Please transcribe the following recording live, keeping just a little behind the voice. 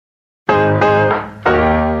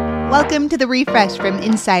Welcome to The Refresh from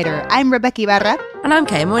Insider. I'm Rebecca Ibarra. And I'm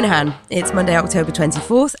Kaya Moynihan. It's Monday, October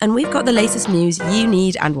 24th, and we've got the latest news you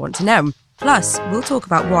need and want to know. Plus, we'll talk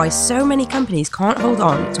about why so many companies can't hold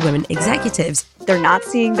on to women executives. They're not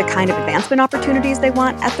seeing the kind of advancement opportunities they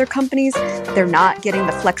want at their companies. They're not getting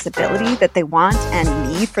the flexibility that they want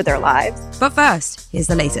and need for their lives. But first, here's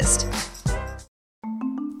the latest.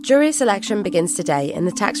 Jury selection begins today in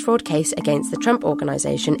the tax fraud case against the Trump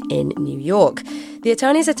Organization in New York. The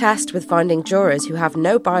attorneys are tasked with finding jurors who have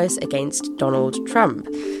no bias against Donald Trump.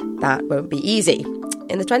 That won't be easy.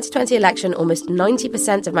 In the 2020 election, almost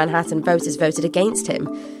 90% of Manhattan voters voted against him.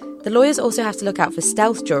 The lawyers also have to look out for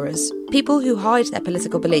stealth jurors, people who hide their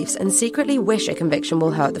political beliefs and secretly wish a conviction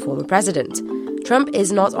will hurt the former president. Trump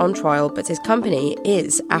is not on trial, but his company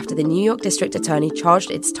is after the New York District Attorney charged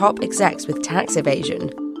its top execs with tax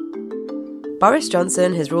evasion. Boris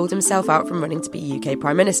Johnson has ruled himself out from running to be UK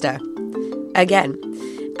Prime Minister. Again.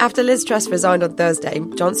 After Liz Truss resigned on Thursday,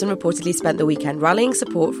 Johnson reportedly spent the weekend rallying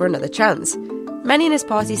support for another chance. Many in his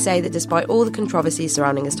party say that despite all the controversy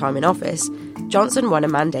surrounding his time in office, Johnson won a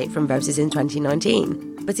mandate from voters in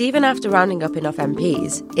 2019. But even after rounding up enough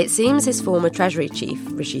MPs, it seems his former Treasury chief,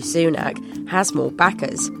 Rishi Sunak, has more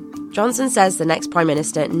backers. Johnson says the next Prime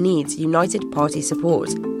Minister needs united party support.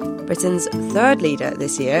 Britain's third leader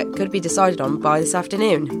this year could be decided on by this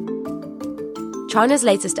afternoon. China's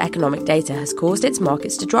latest economic data has caused its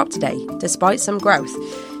markets to drop today, despite some growth.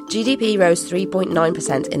 GDP rose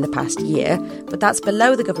 3.9% in the past year, but that's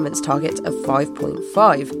below the government's target of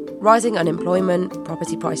 5.5%. Rising unemployment,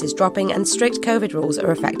 property prices dropping, and strict COVID rules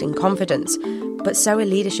are affecting confidence. But so are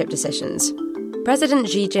leadership decisions. President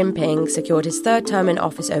Xi Jinping secured his third term in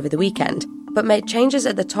office over the weekend, but made changes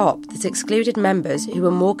at the top that excluded members who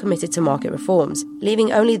were more committed to market reforms,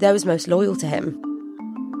 leaving only those most loyal to him.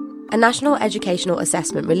 A national educational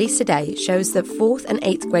assessment released today shows that 4th and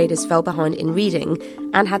 8th graders fell behind in reading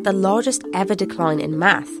and had the largest ever decline in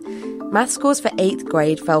math. Math scores for 8th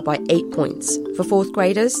grade fell by 8 points. For 4th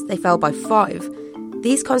graders, they fell by 5.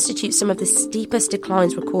 These constitute some of the steepest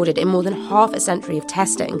declines recorded in more than half a century of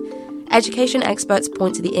testing. Education experts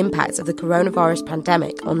point to the impacts of the coronavirus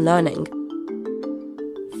pandemic on learning.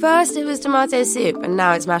 First it was tomato soup and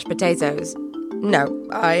now it's mashed potatoes. No,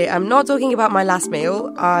 I am not talking about my last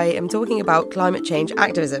meal. I am talking about climate change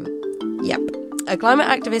activism. Yep, a climate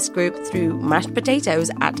activist group threw mashed potatoes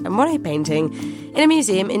at a Monet painting in a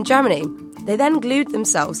museum in Germany. They then glued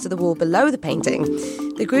themselves to the wall below the painting.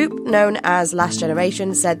 The group, known as Last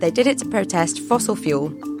Generation, said they did it to protest fossil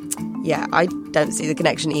fuel. Yeah, I don't see the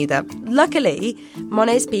connection either. Luckily,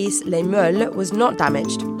 Monet's piece Les Meules was not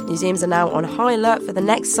damaged. Museums are now on high alert for the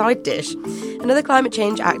next side dish. Another climate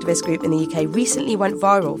change activist group in the UK recently went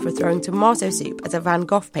viral for throwing tomato soup at a Van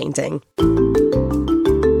Gogh painting.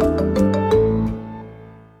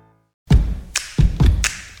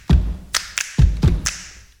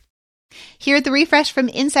 Here at The Refresh from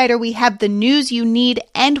Insider, we have the news you need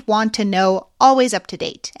and want to know, always up to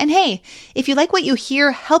date. And hey, if you like what you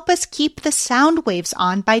hear, help us keep the sound waves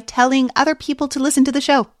on by telling other people to listen to the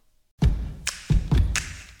show.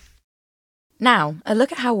 Now, a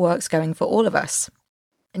look at how work's going for all of us.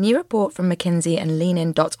 A new report from McKinsey and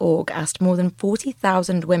leanin.org asked more than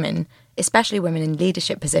 40,000 women, especially women in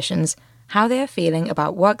leadership positions, how they are feeling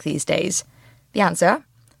about work these days. The answer?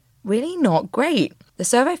 Really not great. The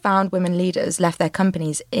survey found women leaders left their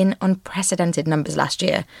companies in unprecedented numbers last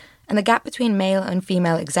year, and the gap between male and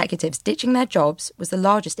female executives ditching their jobs was the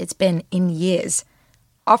largest it's been in years.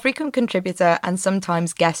 Our frequent contributor and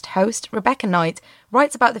sometimes guest host, Rebecca Knight,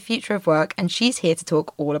 writes about the future of work, and she's here to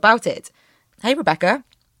talk all about it. Hey, Rebecca.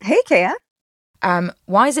 Hey, Kaya.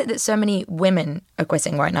 Why is it that so many women are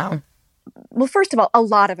quitting right now? Well, first of all, a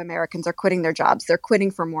lot of Americans are quitting their jobs. They're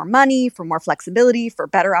quitting for more money, for more flexibility, for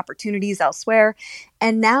better opportunities elsewhere.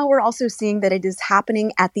 And now we're also seeing that it is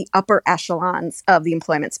happening at the upper echelons of the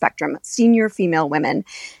employment spectrum, senior female women.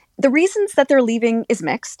 The reasons that they're leaving is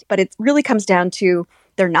mixed, but it really comes down to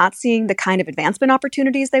they're not seeing the kind of advancement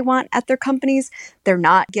opportunities they want at their companies. They're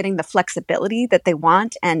not getting the flexibility that they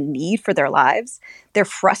want and need for their lives. They're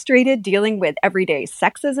frustrated dealing with everyday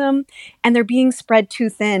sexism, and they're being spread too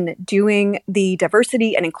thin doing the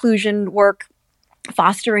diversity and inclusion work,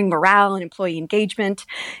 fostering morale and employee engagement,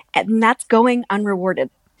 and that's going unrewarded.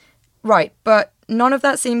 Right, but none of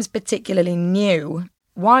that seems particularly new.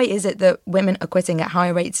 Why is it that women are quitting at high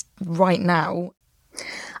rates right now?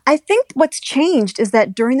 I think what's changed is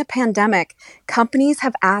that during the pandemic, companies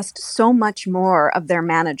have asked so much more of their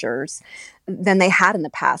managers than they had in the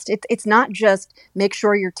past. It's not just make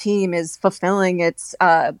sure your team is fulfilling its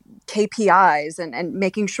KPIs and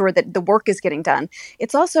making sure that the work is getting done.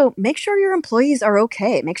 It's also make sure your employees are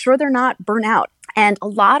okay, make sure they're not burnt out. And a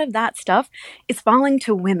lot of that stuff is falling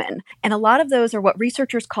to women. And a lot of those are what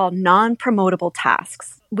researchers call non-promotable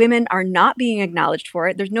tasks. Women are not being acknowledged for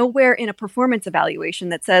it. There's nowhere in a performance evaluation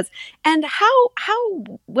that says, and how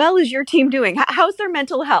well is your team doing? How's their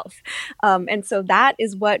mental health? And so that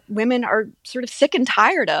is what women are sort of sick and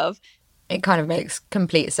tired of. It kind of makes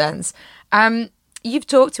complete sense. You've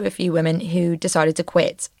talked to a few women who decided to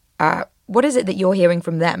quit. What is it that you're hearing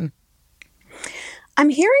from them? I'm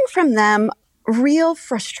hearing from them real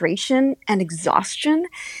frustration and exhaustion.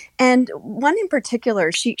 And one in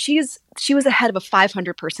particular, she was the head of a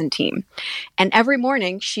 500-person team. And every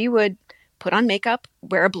morning she would put on makeup,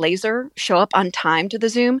 wear a blazer, show up on time to the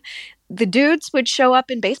Zoom. The dudes would show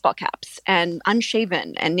up in baseball caps and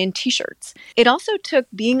unshaven and in T-shirts. It also took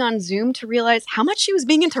being on Zoom to realize how much she was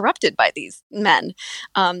being interrupted by these men,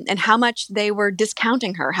 and how much they were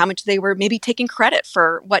discounting her, how much they were maybe taking credit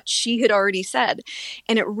for what she had already said.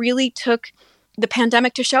 And it really took the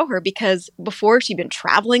pandemic to show her, because before she'd been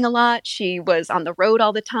traveling a lot, she was on the road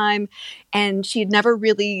all the time, and she had never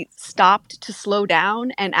really stopped to slow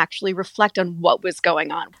down and actually reflect on what was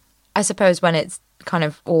going on. I suppose when it's kind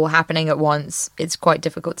of all happening at once, it's quite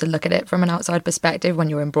difficult to look at it from an outside perspective when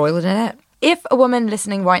you're embroiled in it. If a woman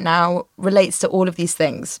listening right now relates to all of these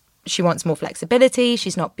things, she wants more flexibility,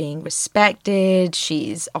 she's not being respected,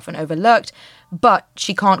 she's often overlooked, but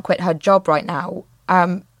she can't quit her job right now,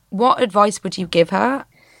 what advice would you give her?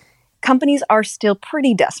 Companies are still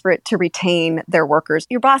pretty desperate to retain their workers.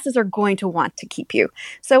 Your bosses are going to want to keep you.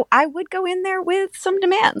 So I would go in there with some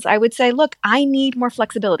demands. I would say, look, I need more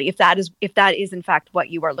flexibility if that is in fact what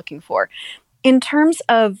you are looking for. In terms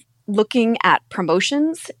of looking at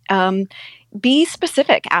promotions, be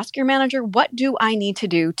specific. Ask your manager, what do I need to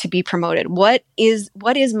do to be promoted? What is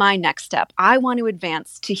my next step? I want to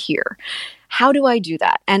advance to here. How do I do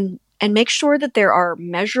that? And make sure that there are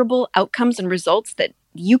measurable outcomes and results that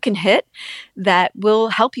you can hit that will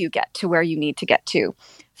help you get to where you need to get to.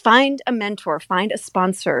 Find a mentor, find a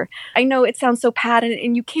sponsor. I know it sounds so pat,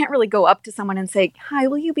 and you can't really go up to someone and say, hi,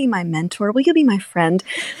 will you be my mentor? Will you be my friend?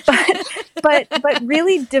 But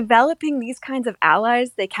really developing these kinds of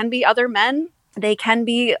allies, they can be other men. They can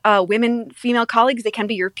be women, female colleagues. They can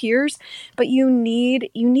be your peers, but you need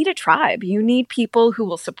a tribe. You need people who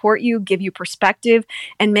will support you, give you perspective,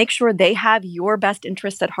 and make sure they have your best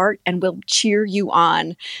interests at heart and will cheer you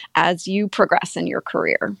on as you progress in your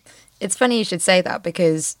career. It's funny you should say that,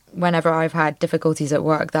 because whenever I've had difficulties at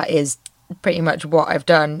work, that is pretty much what I've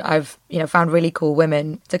done. I've found really cool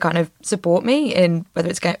women to kind of support me in whether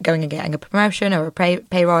it's going and getting a promotion or a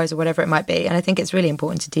pay rise or whatever it might be. And I think it's really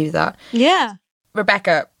important to do that. Yeah.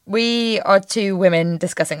 Rebecca, we are two women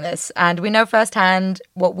discussing this, and we know firsthand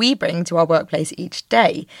what we bring to our workplace each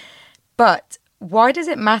day. But why does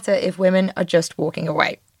it matter if women are just walking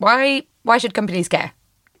away? Why should companies care?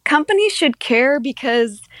 Companies should care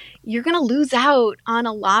because you're going to lose out on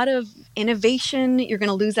a lot of innovation. You're going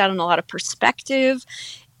to lose out on a lot of perspective.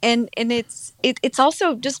 And it's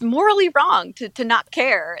also just morally wrong to not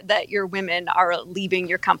care that your women are leaving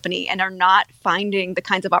your company and are not finding the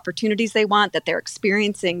kinds of opportunities they want, that they're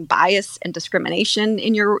experiencing bias and discrimination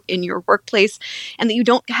in your workplace, and that you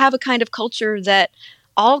don't have a kind of culture that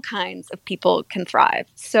all kinds of people can thrive.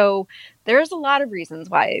 So there's a lot of reasons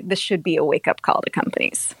why this should be a wake-up call to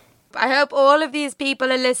companies. I hope all of these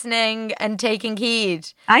people are listening and taking heed.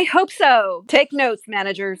 I hope so. Take notes,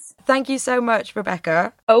 managers. Thank you so much,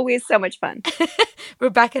 Rebecca. Always so much fun.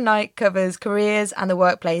 Rebecca Knight covers careers and the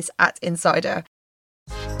workplace at Insider.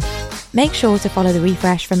 Make sure to follow The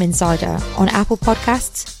Refresh from Insider on Apple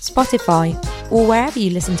Podcasts, Spotify, or wherever you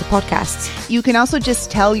listen to podcasts. You can also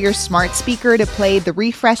just tell your smart speaker to play the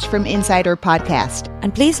Refresh from Insider podcast.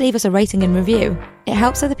 And please leave us a rating and review. It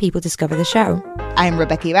helps other people discover the show. I'm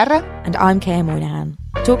Rebecca Ibarra. And I'm Kaya Moynihan.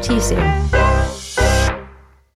 Talk to you soon.